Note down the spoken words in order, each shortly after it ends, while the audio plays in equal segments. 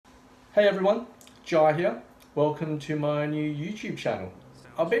Hey everyone, Jai here. Welcome to my new YouTube channel.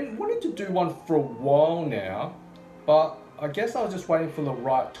 I've been wanting to do one for a while now, but I guess I was just waiting for the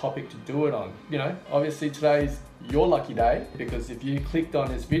right topic to do it on. Obviously today's your lucky day, because if you clicked on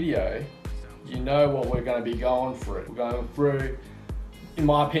this video, you know what we're going to be going through. We're going through, in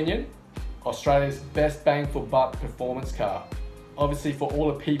my opinion, Australia's best bang for buck performance car. Obviously for all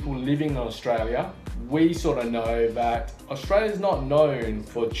the people living in Australia, we sort of know that Australia is not known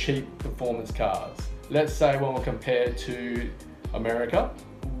for cheap performance cars. Let's say when we're compared to America,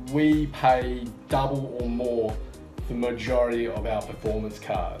 we pay double or more the majority of our performance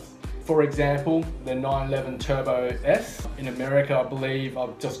cars. For example, the 911 Turbo S in America, I believe,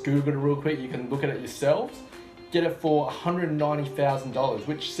 I've just Googled it real quick, you can look at it yourselves, get it for $190,000,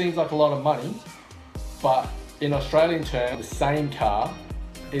 which seems like a lot of money, but in Australian terms, the same car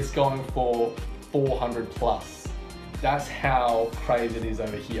is going for 400 plus. That's how crazy it is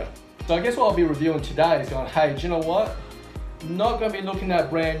over here. So I guess what I'll be reviewing today is going, hey, do you know what? I'm not going to be looking at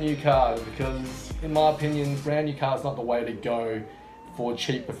brand new cars because, in my opinion, brand new cars not the way to go for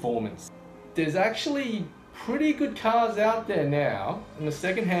cheap performance. There's actually pretty good cars out there now in the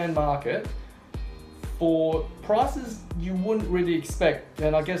second-hand market for prices you wouldn't really expect,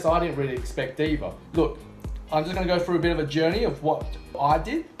 and I guess I didn't really expect either. Look, I'm just going to go through a bit of a journey of what I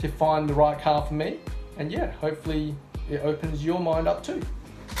did to find the right car for me, and yeah, hopefully it opens your mind up too.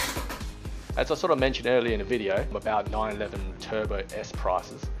 As I sort of mentioned earlier in the video about 911 Turbo S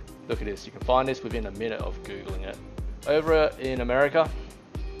prices, look at this, you can find this within a minute of Googling it. Over in America,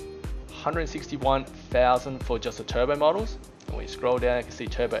 $161,000 for just the turbo models, and when you scroll down you can see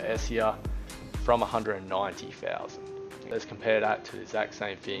Turbo S here from $190,000. Let's compare that to the exact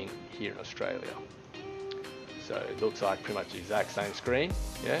same thing here in Australia. So it looks like pretty much the exact same screen,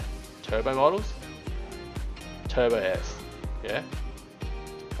 yeah? Turbo models, Turbo S, yeah?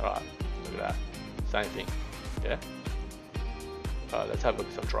 Alright, look at that, same thing, yeah? Alright, let's have a look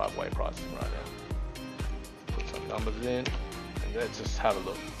at some driveway prices right now. Put some numbers in, and let's just have a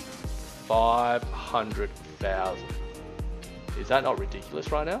look. 500,000. Is that not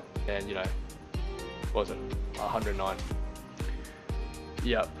ridiculous right now? And you know, what was it 190?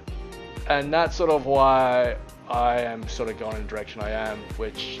 Yep. And that's sort of why I am sort of going in the direction I am,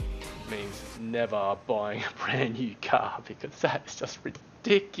 which means never buying a brand new car, because that is just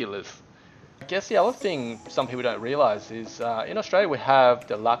ridiculous. I guess the other thing some people don't realize is in Australia we have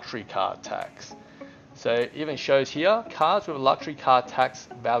the luxury car tax. So it even shows here, cars with a luxury car tax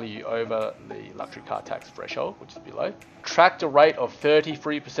value over the luxury car tax threshold, which is below, attract a rate of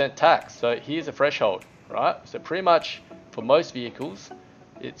 33% tax. So here's a threshold, right? So pretty much for most vehicles,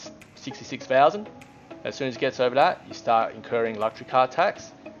 it's 66,000. As soon as it gets over that, you start incurring luxury car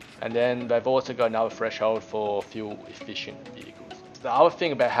tax. And then they've also got another threshold for fuel efficient vehicles. The other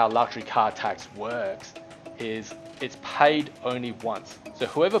thing about how luxury car tax works is it's paid only once. So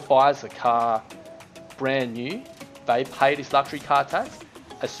whoever buys the car brand new, they pay this luxury car tax.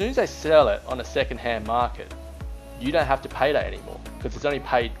 As soon as they sell it on a second-hand market, you don't have to pay that anymore because it's only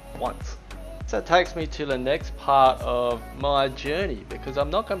paid once. So that takes me to the next part of my journey, because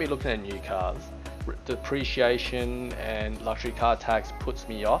I'm not going to be looking at new cars. Depreciation and luxury car tax puts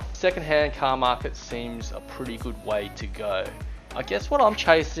me off. Second-hand car market seems a pretty good way to go. I guess what I'm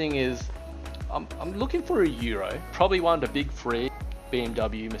chasing is, I'm looking for a Euro, probably one of the big three,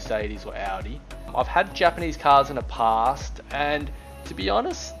 BMW, Mercedes or Audi. I've had Japanese cars in the past, and to be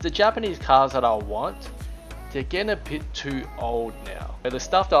honest, the Japanese cars that I want, they're getting a bit too old now. The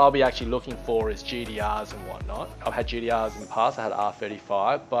stuff that I'll be actually looking for is GTRs and whatnot. I've had GTRs in the past, I had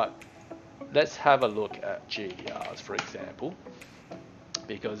R35, but let's have a look at GTRs for example,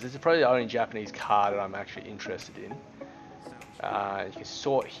 because this is probably the only Japanese car that I'm actually interested in. You can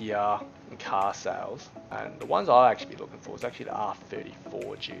sort here in car sales, and the ones I'll actually be looking for is actually the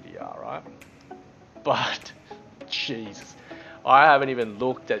R34 GTR, right? But, Jesus, I haven't even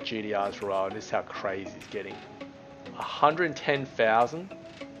looked at GTRs for a while, and this is how crazy it's getting. 110,000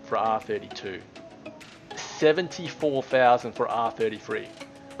 for R32, 74,000 for R33.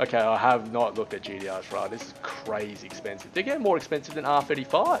 Okay, I have not looked at GTRs for a while. This is crazy expensive. They're getting more expensive than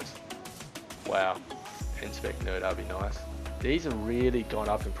R35s. Wow, Inspect Nerd, that'd be nice. These have really gone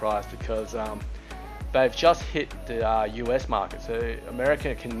up in price because they've just hit the US market. So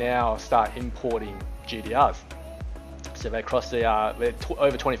America can now start importing GTRs. So they crossed the, they're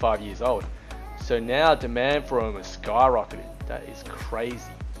over 25 years old. So now demand for them is skyrocketing. That is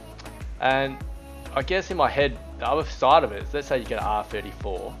crazy. And I guess in my head, the other side of it is, let's say you get an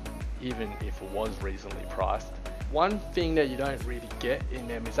R34, even if it was reasonably priced. One thing that you don't really get in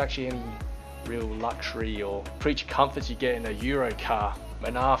them is actually any real luxury or creature comforts you get in a Euro car.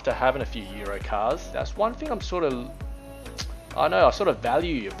 And after having a few Euro cars, that's one thing I'm sort of, I know, I sort of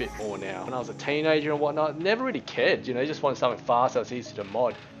value a bit more now. When I was a teenager and whatnot, never really cared, you know, just wanted something fast that was easy to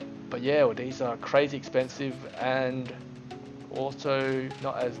mod. But yeah, well, these are crazy expensive and also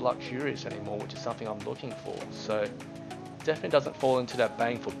not as luxurious anymore, which is something I'm looking for. So definitely doesn't fall into that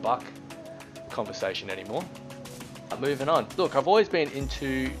bang for buck conversation anymore. Moving on. Look, I've always been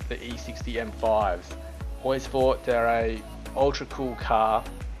into the E60 M5s. Always thought they're a ultra cool car.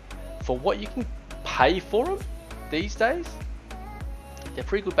 For what you can pay for them these days, they're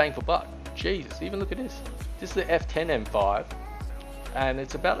pretty good bang for buck. Jesus, even look at this. This is the F10 M5, and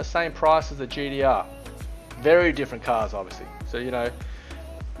it's about the same price as the GTR. Very different cars, obviously. So, you know,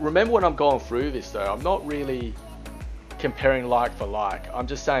 remember when I'm going through this though, I'm not really comparing like for like. I'm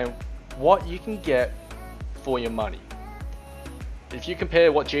just saying what you can get for your money. If you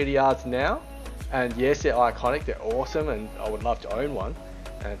compare what GTRs now, and yes, they're iconic, they're awesome, and I would love to own one.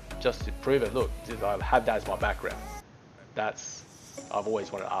 And just to prove it, look, I have that as my background. I've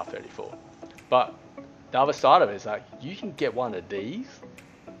always wanted R34. But the other side of it is like, you can get one of these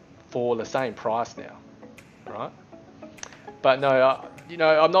for the same price now, right? But no, you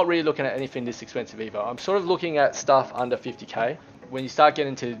know, I'm not really looking at anything this expensive either. I'm sort of looking at stuff under 50k. When you start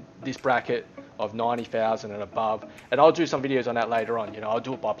getting to this bracket of 90,000 and above, and I'll do some videos on that later on, you know, I'll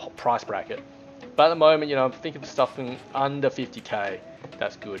do it by price bracket. But at the moment, you know, I'm thinking of stuff under 50k,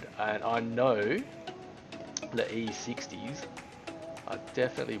 that's good. And I know the E60s are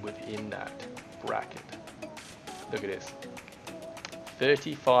definitely within that bracket. Look at this,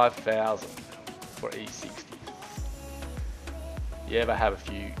 35,000 for E60. You ever have a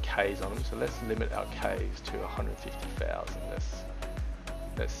few Ks on them, so let's limit our Ks to 150,000.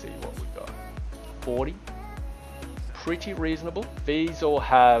 Let's see what we got. 40, pretty reasonable. These all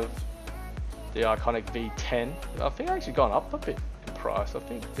have the iconic V10. I think I actually gone up a bit in price. I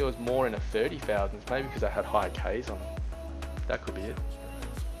think there was more in the 30,000s, maybe because I had higher Ks on them. That could be it.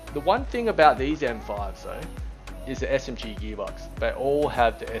 The one thing about these M5s though is the SMG gearbox. They all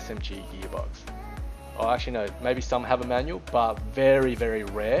have the SMG gearbox. Oh, actually no, maybe some have a manual, but very, very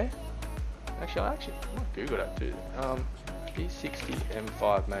rare. Actually, I might Google that too. E60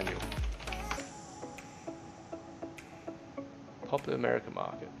 M5 manual. Popular American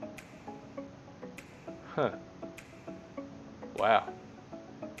market. Huh. Wow.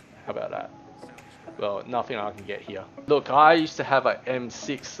 How about that? Well, nothing I can get here. Look, I used to have a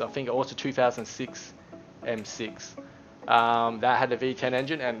M6, I think also 2006 M6. That had a V10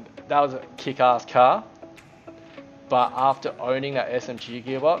 engine, and that was a kick-ass car. But after owning that SMG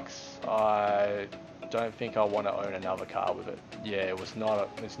gearbox, I don't think I want to own another car with it. Yeah, it's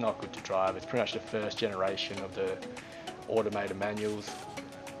not good to drive. It's pretty much the first generation of the automated manuals.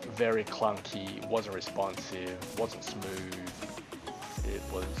 Very clunky, wasn't responsive, wasn't smooth. It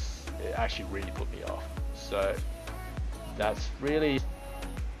actually really put me off. So that's really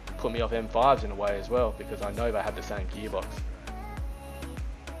put me off M5s in a way as well, because I know they have the same gearbox.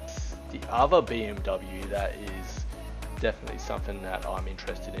 The other BMW that is definitely something that I'm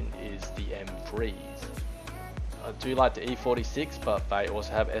interested in is the M3s. I do like the E46, but they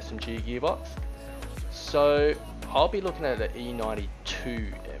also have SMG gearbox. So I'll be looking at the E92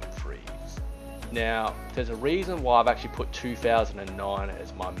 M3s. Now, there's a reason why I've actually put 2009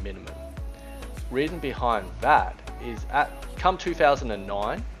 as my minimum. Reason behind that is come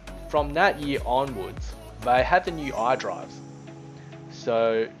 2009, from that year onwards, they had the new iDrives.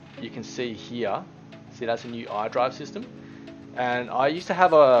 So you can see here, that's a new iDrive system. And I used to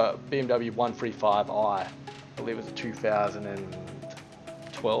have a BMW 135i, I believe it was a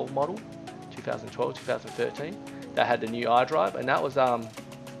 2012 model, 2012, 2013, that had the new iDrive, and that was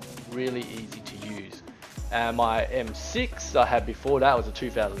really easy to use. And my M6 I had before that was a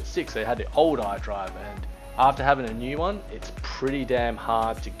 2006, so it had the old iDrive, and after having a new one, it's pretty damn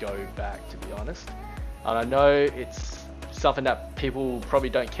hard to go back, to be honest. And I know it's something that people probably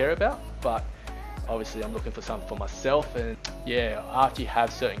don't care about, but obviously I'm looking for something for myself, and yeah, after you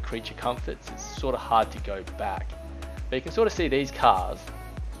have certain creature comforts, it's sort of hard to go back. But you can sort of see these cars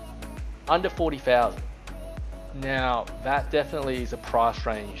under 40,000. Now that definitely is a price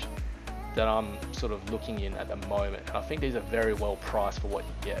range that I'm sort of looking in at the moment, and I think these are very well priced for what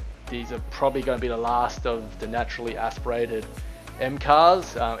you get. These are probably going to be the last of the naturally aspirated M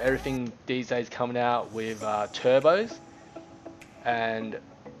cars. Everything these days coming out with turbos, and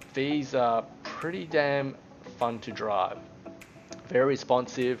these are pretty damn fun to drive. Very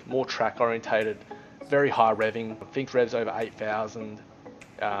responsive, more track orientated, very high revving. I think revs over 8,000.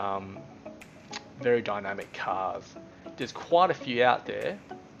 Very dynamic cars. There's quite a few out there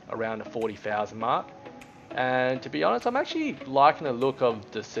around the 40,000 mark, And to be honest, I'm actually liking the look of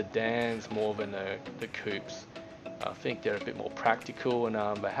the sedans more than the coupes. I think they're a bit more practical and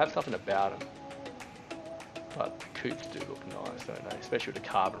they have something about them. But the coupes do look nice, don't they? Especially with the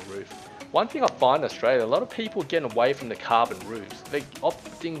carbon roof. One thing I find in Australia, a lot of people are getting away from the carbon roofs. They're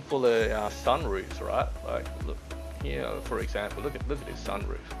opting for the sunroofs, right? Like, look here, for example, look at this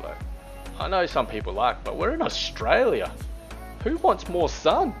sunroof. Like, I know some people like, but we're in Australia. Who wants more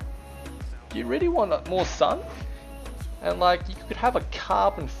sun? Do you really want more sun? And like, you could have a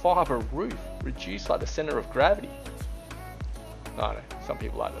carbon fiber roof, reduce like the center of gravity. I don't know, some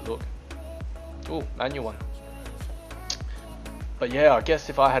people like the look. Ooh, manual one. But yeah, I guess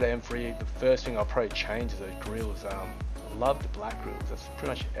if I had an M3, the first thing I'll probably change is those grills. I love the black grills. That's pretty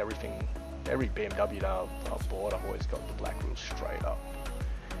much everything. Every BMW that I've bought, I've always got the black grills straight up.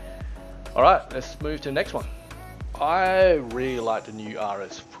 Alright, let's move to the next one. I really like the new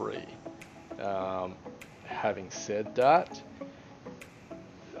RS3. Having said that,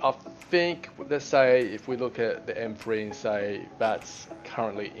 I think, let's say if we look at the M3 and say that's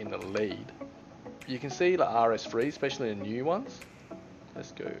currently in the lead, you can see the RS3, especially the new ones.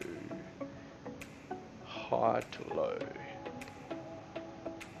 Let's go high to low.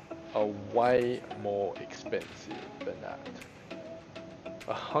 Are way more expensive than that.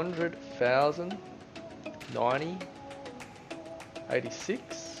 100,000, 90,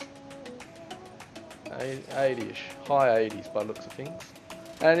 86, 80ish, high 80s by the looks of things.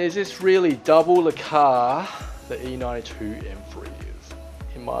 And is this really double the car the E92 M3 is?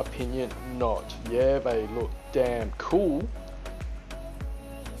 In my opinion, not. Yeah, they look damn cool,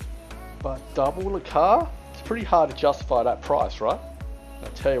 but double the car? It's pretty hard to justify that price, right? I'll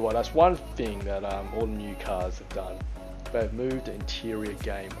tell you what, that's one thing that all the new cars have done. They've moved the interior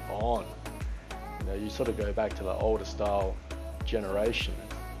game on. You know, you sort of go back to the older style generation,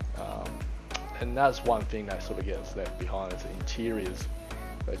 and that's one thing that sort of gets left behind is the interiors.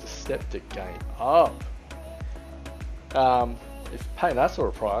 They just stepped the game up. If paying that sort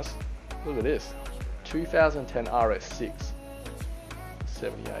of price, look at this, 2010 RS6,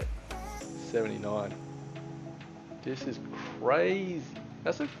 78, 79. This is crazy.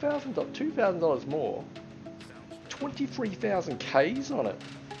 That's $2,000 more. 23,000 Ks on it.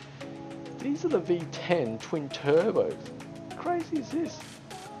 These are the V10 twin turbos. How crazy is this?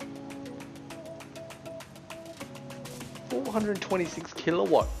 426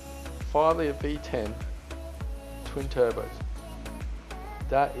 kilowatt, 5-litre V10 twin turbos.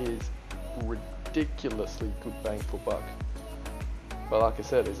 That is ridiculously good bang for buck. But like I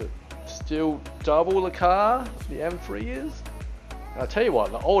said, is it still double the car the M3 is? And I'll tell you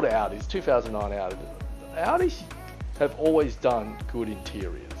what, the older Audis, 2009 Audi, the Audis have always done good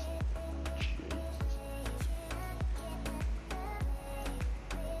interiors. Jeez.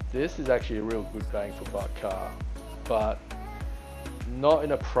 This is actually a real good bang for buck car, but not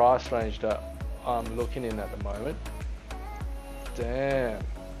in a price range that I'm looking in at the moment. Damn.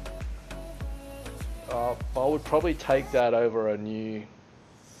 I would probably take that over a new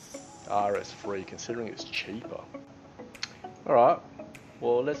RS3, considering it's cheaper. Alright,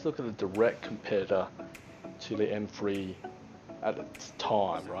 well let's look at the direct competitor to the M3 at its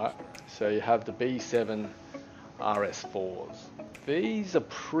time, right? So you have the B7 RS4s. These are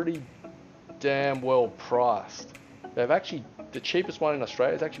pretty damn well priced. They've actually, the cheapest one in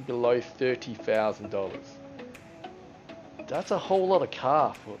Australia is actually below $30,000. That's a whole lot of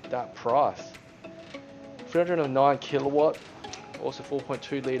car for that price. 309 kilowatt, also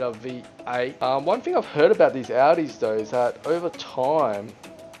 4.2 litre V8. One thing I've heard about these Audis though is that over time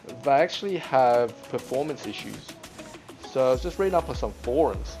they actually have performance issues. So I was just reading up on some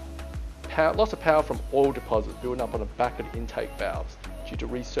forums. Lots of power from oil deposits building up on the back of the intake valves due to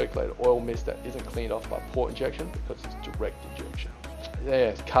recirculated oil mist that isn't cleaned off by port injection because it's direct injection.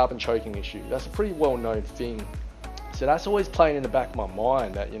 Yeah, it's carbon choking issue. That's a pretty well known thing. So that's always playing in the back of my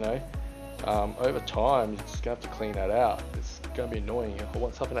mind that, you know, over time, you're just going to have to clean that out. It's going to be annoying. I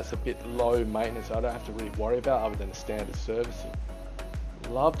want something that's a bit low maintenance I don't have to really worry about other than the standard servicing.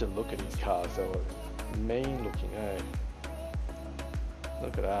 Love to look at these cars, though. Mean looking, eh?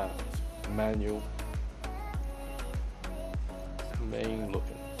 Look at that. Manual. Mean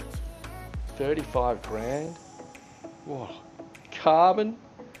looking. 35 grand. Whoa. Carbon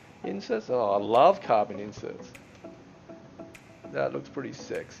inserts. Oh, I love carbon inserts. That looks pretty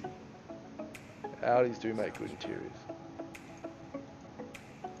sexy. Audis do make good interiors.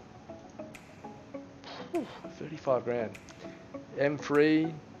 Whew, 35 grand.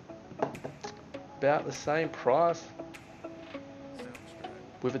 M3, about the same price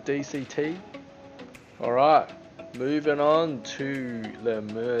with a DCT. Alright, moving on to the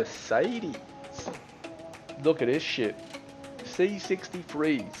Mercedes. look at this shit.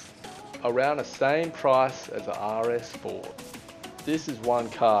 C63s around the same price as the RS4. This is one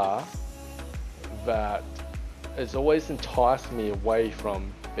car that has always enticed me away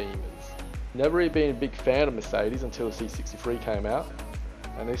from Beamers. Never really been a big fan of Mercedes until the C63 came out.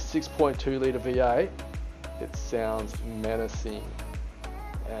 And this 6.2 litre V8, it sounds menacing.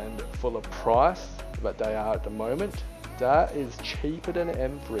 And for the price that they are at the moment, that is cheaper than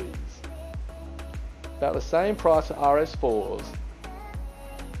M3s. About the same price as RS4s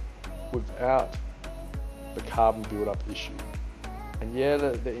without the carbon build-up issue. And yeah,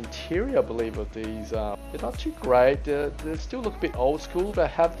 the interior, I believe, of these, they're not too great. They still look a bit old school. They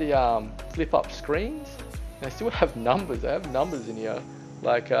have the flip-up screens. They still have numbers. They have numbers in here,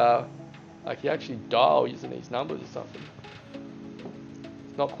 like you actually dial using these numbers or something.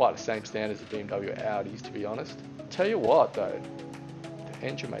 It's not quite the same standard as the BMW Audis, to be honest. Tell you what, though, the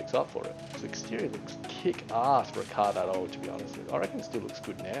engine makes up for it. The exterior looks kick-ass for a car that old, to be honest. I reckon it still looks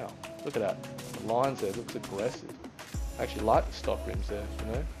good now. Look at that. The lines there, it looks aggressive. I actually like the stock rims there,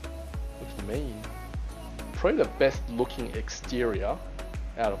 you know. Looks mean. Probably the best looking exterior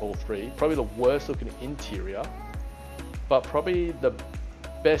out of all three. Probably the worst looking interior. But probably the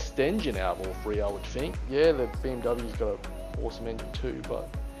best engine out of all three, I would think. Yeah, the BMW's got an awesome engine too, but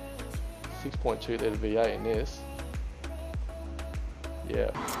 6.2 litre V8 in this.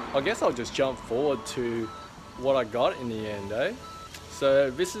 Yeah. I guess I'll just jump forward to what I got in the end, eh? So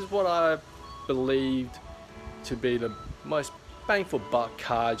this is what I believed to be the most bang for buck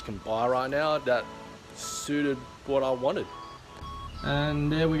car you can buy right now that suited what I wanted.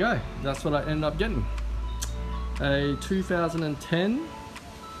 And there we go. That's what I ended up getting. A 2010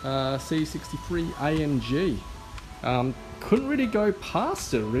 C63 AMG. Couldn't really go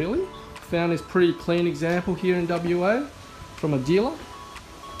past it, really. Found this pretty clean example here in WA from a dealer.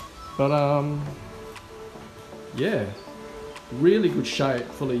 But yeah, really good shape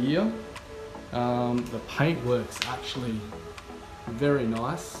for the year. The paintwork's actually very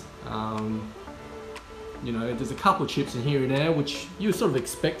nice. You know, there's a couple of chips in here and there, which you sort of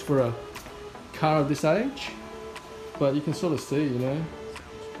expect for a car of this age. But you can sort of see, you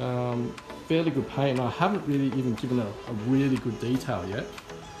know, fairly good paint. I haven't really even given it a really good detail yet.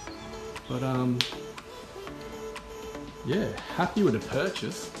 But yeah, happy with the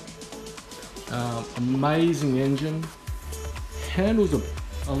purchase. Amazing engine. Handles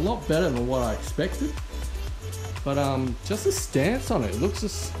a lot better than what I expected. But just the stance on it, looks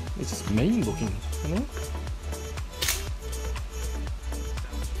just, it's just mean looking, you know.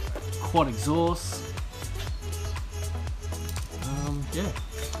 Quad exhaust. Yeah,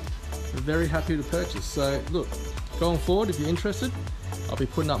 we're very happy to purchase. So look, going forward, if you're interested, I'll be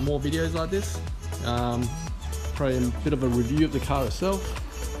putting up more videos like this. Probably a bit of a review of the car itself.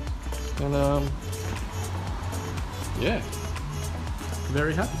 And yeah,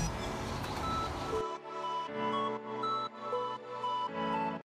 very happy.